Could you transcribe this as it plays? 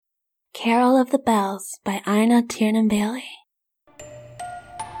Carol of the Bells by Ina Tiernan Bailey.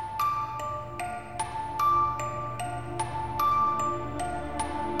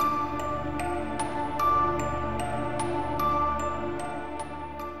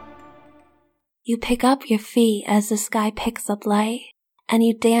 You pick up your feet as the sky picks up light, and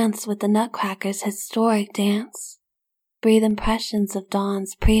you dance with the Nutcracker's historic dance. Breathe impressions of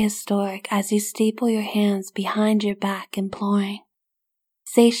dawn's prehistoric as you steeple your hands behind your back imploring.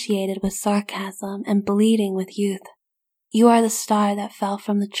 Satiated with sarcasm and bleeding with youth, you are the star that fell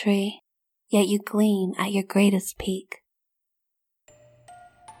from the tree, yet you gleam at your greatest peak.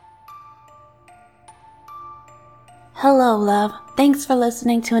 Hello, love. Thanks for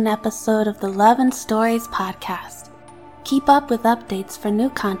listening to an episode of the Love and Stories podcast. Keep up with updates for new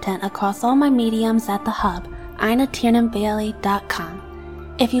content across all my mediums at the hub,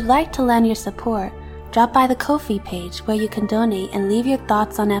 InaTiernanBailey.com. If you'd like to lend your support, drop by the Ko-fi page where you can donate and leave your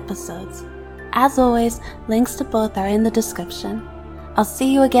thoughts on episodes. As always, links to both are in the description. I'll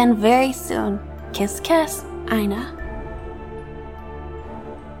see you again very soon. Kiss, kiss, Ina.